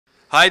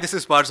Hi, this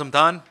is Parth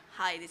Samthaan.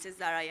 Hi, this is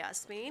Zaara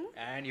Yesmin.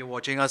 And you're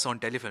watching us on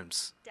tellyfilms.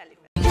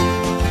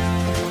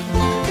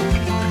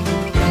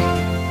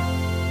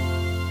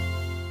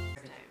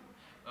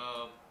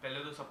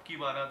 पहले तो सबकी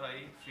बारात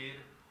आई, फिर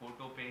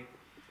photo पे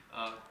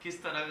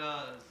किस तरह का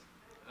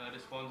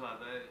रिस्पॉन्स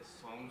आता है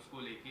सॉन्ग्स को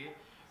लेके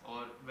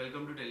और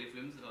welcome to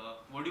telefilms.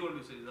 What do you want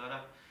to से ज़ारा,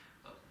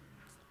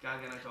 क्या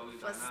कहना चाहोगे?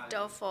 First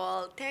of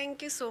all,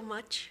 thank you so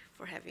much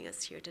for having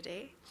us here today.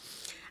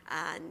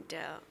 And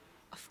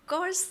of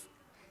course,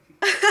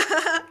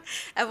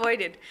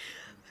 avoided.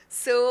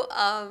 So,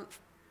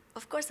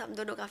 of course, हम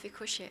दोनों काफ़ी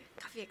खुश हैं,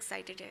 काफ़ी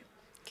excited हैं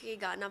कि ये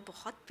गाना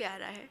बहुत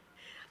प्यारा है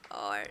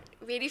और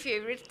मेरी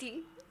फेवरेट थी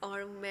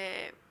और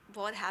मैं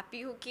बहुत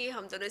हैप्पी हूँ कि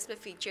हम दोनों इसमें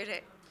फीचर है.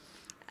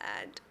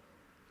 एंड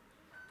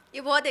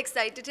ये बहुत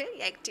एक्साइटेड है,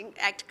 ये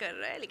एक्ट कर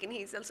रहा है लेकिन he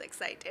is also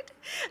excited.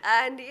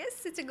 And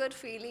yes, it's a good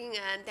feeling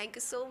and thank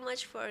you so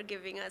much for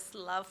giving us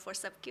love for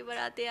सबकी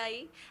बारातें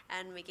आई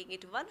and making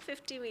it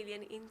 150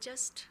 million in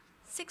just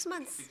 6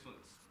 months.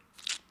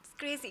 It's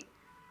crazy.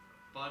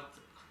 Partha,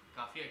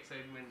 काफ़ी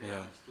excitement है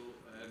तो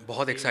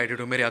बहुत excited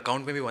हूँ. मेरे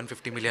account में भी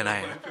 150 million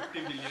आए हैं.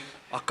 150 मिलियन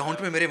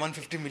अकाउंट में मेरे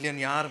 150 मिलियन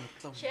यार,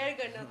 मतलब शेयर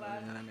करना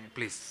बात. नहीं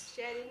प्लीज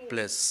शेयरिंग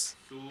प्लीज.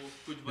 तो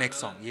कुछ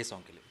नेक्स्ट सॉन्ग, ये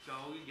सॉन्ग के लिए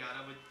चाहोगे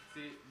 11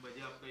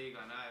 बजे आपका ये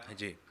गाना आया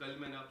जी. कल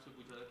मैंने आपसे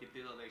पूछा था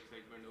कितने ज़्यादा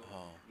एक्साइटमेंट हो.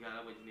 हाँ.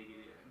 11 बजने के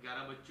लिए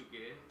 11 बज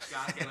चुके हैं.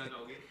 क्या कहना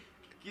चाहोगे?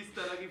 किस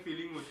तरह की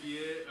फीलिंग होती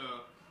है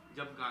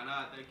जब गाना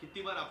आता है?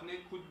 कितनी बार आपने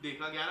खुद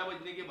देखा 11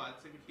 बजने के बाद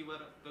से, कितनी बार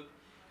अब तक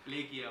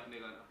प्ले किया आपने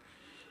गाना?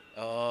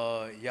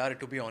 यार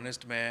टू बी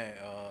ऑनेस्ट मैं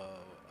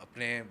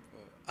अपने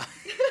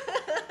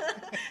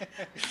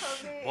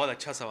बहुत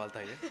अच्छा सवाल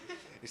था ये,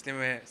 इसलिए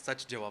मैं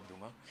सच जवाब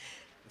दूंगा.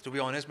 टू बी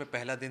ऑनेस्ट मैं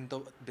पहला दिन तो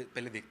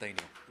पहले देखता ही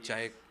नहीं हूँ,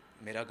 चाहे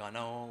मेरा गाना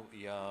हो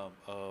या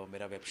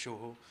मेरा वेब शो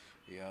हो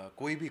या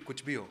कोई भी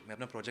कुछ भी हो. मैं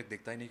अपना प्रोजेक्ट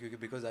देखता ही नहीं क्योंकि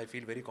because I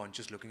feel very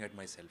conscious looking at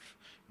my self.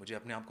 मुझे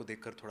अपने आप को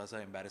देखकर थोड़ा सा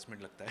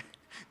एम्बेरसमेंट लगता है.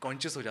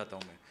 कॉन्शियस हो जाता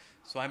हूँ मैं.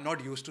 सो I am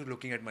not use to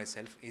looking at my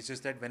self. It's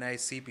just that when I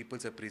C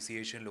peoples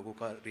appreciation, लोगों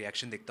का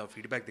रिएक्शन देखता हूँ,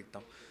 फीडबैक देखता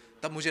हूँ,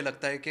 तब मुझे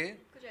लगता है कि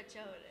कुछ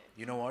अच्छा हो रहा है.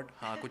 यू नो व्हाट,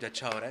 हाँ कुछ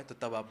अच्छा हो रहा है, तो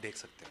तब आप देख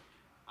सकते हो.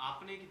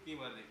 आपने कितनी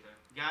बार देखा है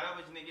 11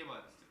 बजने के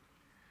बाद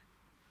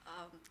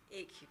से?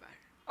 एक ही बार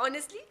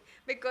ऑनेस्टली,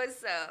 बिकॉज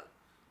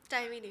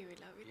टाइम ही नहीं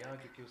मिला अभी या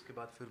क्योंकि उसके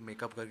बाद फिर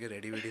मेकअप करके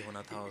रेडी वेडी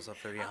होना था और सब,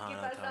 फिर यहाँ आपके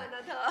आना पास था.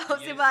 आना था,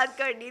 उससे बात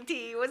करनी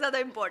थी, वो ज़्यादा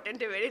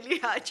इम्पोर्टेंट है मेरे लिए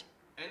आज.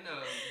 एंड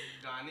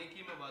गाने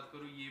की मैं बात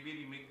करूँ, ये भी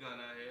रीमेक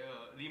गाना है.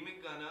 रीमेक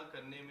गाना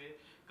करने में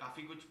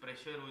काफ़ी कुछ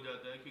प्रेशर हो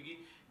जाता है क्योंकि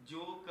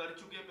जो कर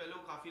चुके हैं पहले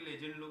वो काफ़ी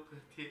लेजेंड लोग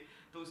करते हैं.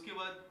 तो उसके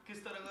बाद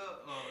किस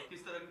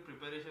तरह की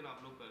प्रिपरेशन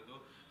आप लोग करते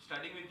हो?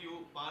 Starting with you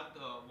Partha,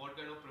 what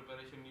kind of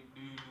preparation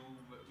do you do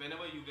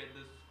whenever you get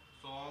this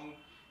song,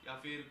 या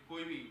फिर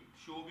कोई भी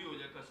शो भी हो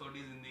जाए,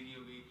 कसौटी ज़िंदगी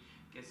हो गई,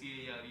 कैसी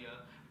है यारियाँ,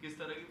 किस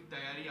तरह की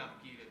तैयारी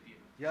आपकी रहती है?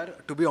 यार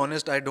to be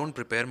honest I don't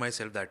prepare my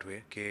self that way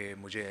कि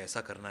मुझे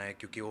ऐसा करना है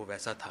क्योंकि वो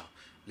वैसा था.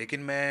 लेकिन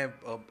मैं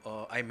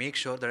I make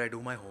sure that I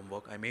do my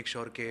homework. I make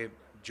sure कि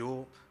जो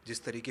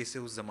जिस तरीके से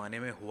उस ज़माने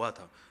में हुआ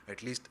था,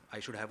 at least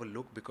I should have a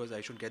look because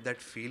I should get that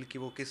feel कि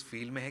वो किस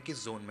फील में है,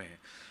 किस जोन में है.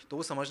 तो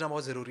वो समझना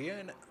बहुत ज़रूरी है.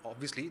 And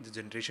obviously the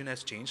generation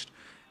has changed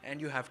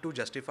and you have to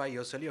justify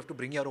your self, you have to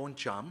bring your own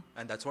charm,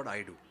 and that's what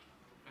I do.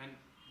 And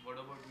what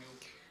about you?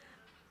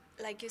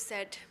 Like you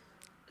said,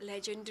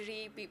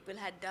 legendary people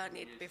had done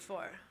it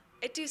before.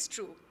 It is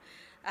true.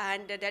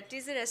 And that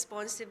is a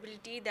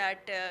responsibility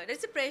that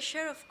there's a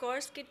pressure, of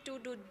course, to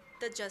do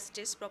the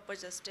justice, proper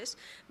justice,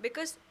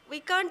 because we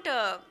can't,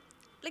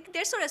 like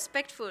they're so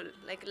respectful,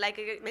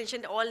 like I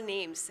mentioned all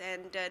names,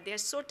 and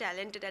they're so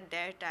talented at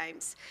their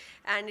times.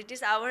 And it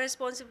is our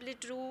responsibility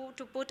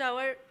to put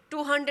our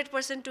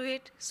 200% to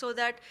it so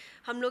that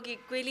हम लोग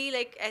equally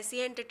like ऐसे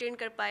ही entertain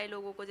कर पाए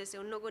लोगों को जैसे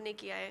उन लोगों ने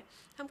किया है.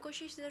 हम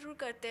कोशिश ज़रूर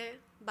करते हैं.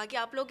 बाकी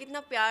आप लोग इतना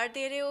प्यार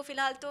दे रहे हो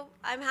फिलहाल, तो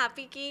आई एम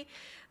हैप्पी कि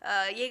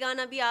ये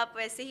गाना भी आप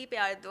वैसे ही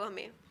प्यार दो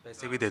हमें.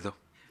 पैसे भी दे दो.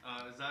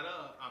 ज़ारा,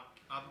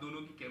 आप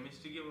दोनों की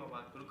केमिस्ट्री की मैं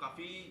बात करूँ,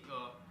 काफ़ी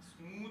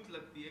स्मूथ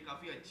लगती है,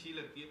 काफ़ी अच्छी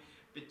लगती है.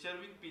 पिक्चर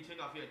भी पीछे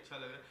काफ़ी अच्छा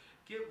लग रहा है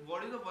कि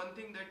what is the one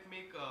thing that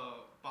make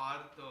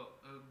Partha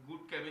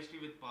good chemistry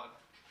with Partha?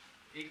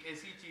 एक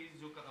ऐसी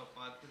चीज़ जो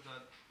पार्थ के साथ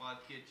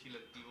पार्थ की अच्छी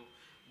लगती हो,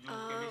 जो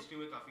केमिस्ट्री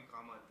में काफ़ी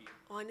काम आती है.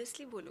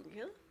 ऑनेस्टली बोलूँगी.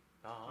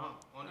 हाँ,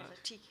 हाँ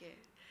ऑनेस्ट. ठीक है.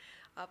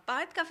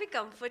 पार्थ काफ़ी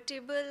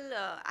कंफर्टेबल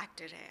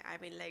एक्टर है. I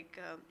mean like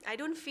I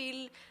don't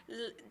feel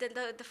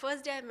the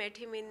first day I met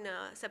him in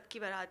सबकी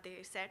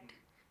बारातें set,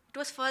 it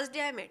was first day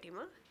I met him,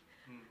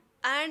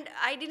 and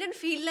I didn't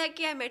feel like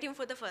I met him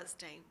for the first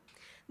time.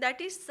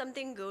 That is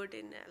something good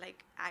in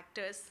like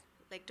actors,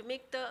 like to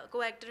make the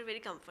co-actor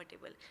very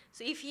comfortable.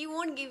 So if he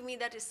won't give me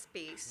that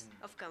space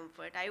of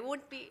comfort, I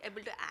won't be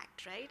able to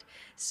act, right?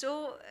 So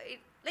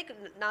like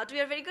now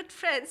we are very good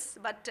friends,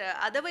 but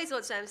otherwise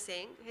also I'm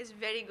saying he's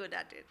very good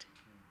at it.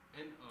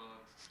 And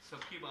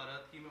सबकी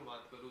बारात की मैं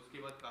बात करूँ, उसके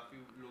बाद काफ़ी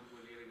लोग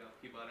बोलेंगे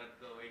आपकी बारात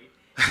कब आएगी,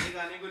 ये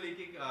गाने को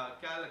लेके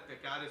क्या लगता है,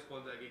 क्या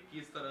रिस्पॉन्स आएगा,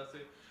 किस तरह से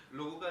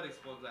लोगों का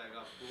रिस्पॉन्स आएगा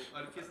आपको,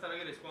 और किस तरह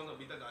के रिस्पॉन्स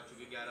अभी तक आ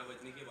चुके 11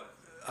 बजने के बाद?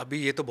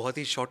 अभी ये तो बहुत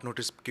ही शॉर्ट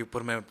नोटिस के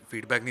ऊपर मैं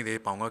फीडबैक नहीं दे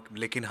पाऊंगा,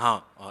 लेकिन हाँ,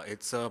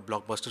 it's a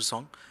blockbuster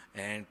song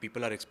and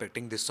people are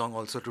expecting this song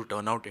also to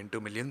turn out in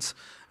to millions.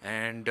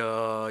 And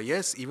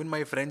yes, even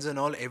my friends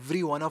and all,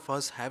 every one of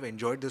us have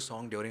enjoyed this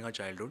song during our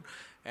childhood,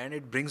 and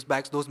it brings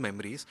back those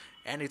memories,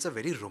 and it's a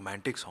very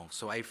romantic song.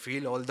 So I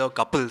feel all the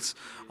couples,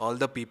 all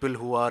the people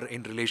who are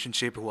in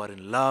relationship, who are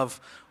in love,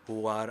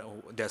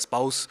 their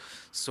spouse,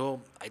 so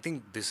I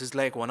think this is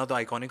like one of the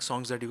iconic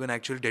songs that you can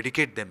actually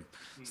dedicate them.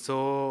 So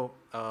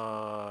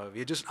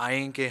we're just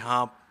eyeing ke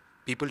हाँ,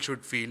 people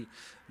should feel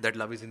that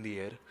love is in the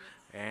air,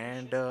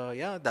 and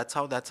yeah, that's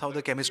how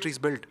the chemistry is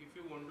built. If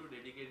you want to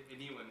dedicate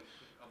anyone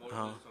about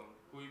हाँ. this song,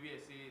 कोई भी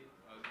ऐसे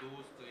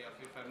दोस्त या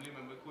फिर family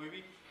member, कोई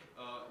भी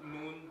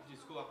नोन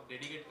जिसको आप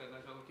डेडिकेट करना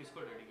चाहो, किसको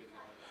डेडिकेट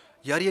करना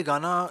चाहो? यार ये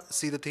गाना,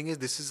 see the thing is,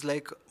 this is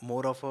like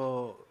more of a,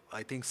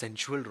 I think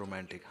sensual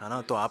romantic है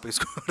ना, तो आप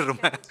इसको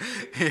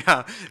या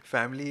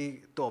फैमिली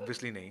तो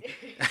ऑब्वियसली नहीं.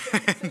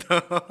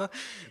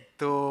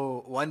 तो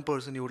one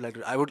person you would like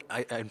to,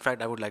 in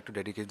fact I would like to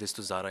dedicate this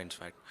to Zara, in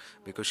fact,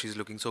 because she's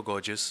looking so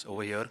gorgeous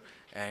over here,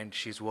 and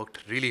she's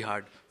worked really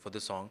hard for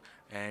the song,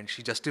 and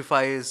she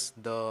justifies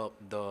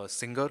the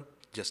singer,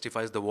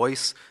 justifies the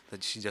voice,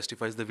 that she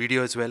justifies the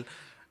video as well.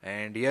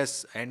 And yes,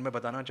 and मैं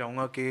बताना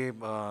चाहूँगा कि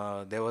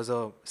there was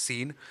a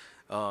scene,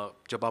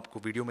 जब आपको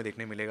video में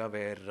देखने मिलेगा,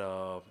 where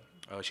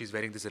she is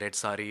wearing this red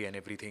sari and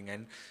everything,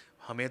 and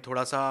हमें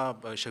थोड़ा सा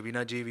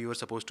शबीना जी, we were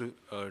suppose to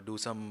do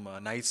some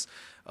nice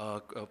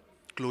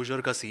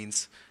closure का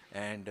scenes,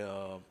 and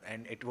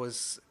it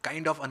was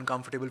kind of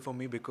uncomfortable for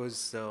me,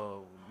 because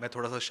मैं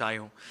थोड़ा सा शाय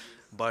हूँ,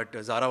 but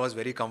Zaara was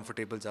very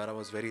comfortable, Zaara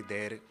was very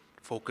there,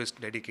 focused,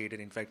 dedicated.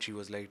 In fact, she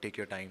was like, take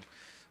your time.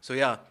 So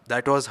yeah,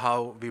 that was how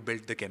we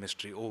built the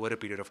chemistry over a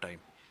period of time.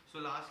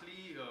 So lastly,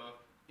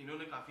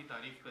 इन्होंने काफी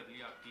तारीफ कर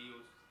ली आपकी,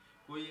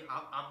 कोई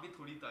आप भी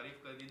थोड़ी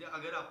तारीफ कर दीजिए,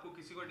 अगर आपको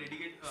किसी को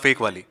डेडिकेट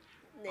Fake वाली.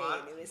 नहीं, और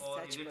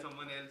सच is it बात.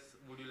 someone else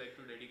would you like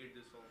to dedicate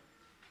this song?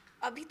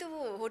 अभी तो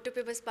वो होटो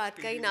पे बस बात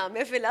का ही नाम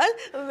है फिलहाल.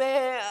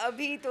 मैं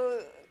अभी तो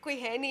कोई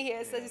है नहीं है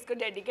ऐसा जिसको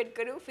डेडिकेट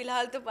करूँ,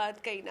 फिलहाल तो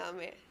बात का ही नाम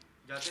है.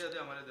 जाते जाते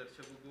हमारे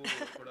दर्शकों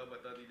को थोड़ा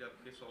बता दीजिए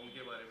आपके सॉन्ग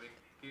के बारे में,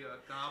 कि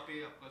कहाँ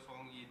पे आपका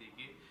सॉन्ग ये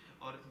देखे,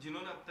 और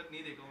जिन्होंने अब तक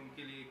नहीं देखा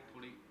उनके लिए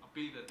थोड़ी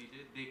अपील कर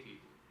दीजिए, देख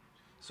लीजिए.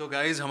 So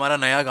guys, हमारा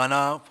नया गाना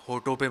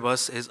होटो पे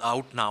बस is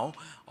out now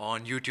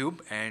on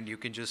YouTube, and you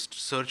can just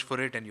search for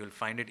it and you'll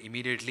find it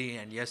immediately.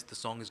 And yes, the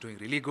song is doing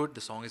really good.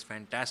 The song is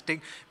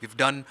fantastic. We've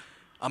done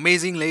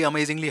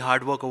amazingly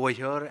hard work over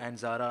here,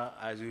 and Zara,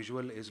 as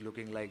usual, is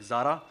looking like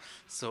Zara.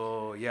 So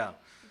yeah,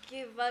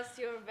 Give us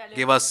your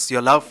valuable give us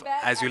your love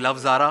feedback as you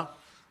love Zara.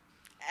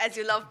 as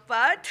you love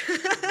Parth.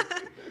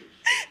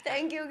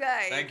 Thank you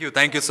guys.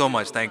 Thank you so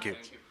much. Thank you.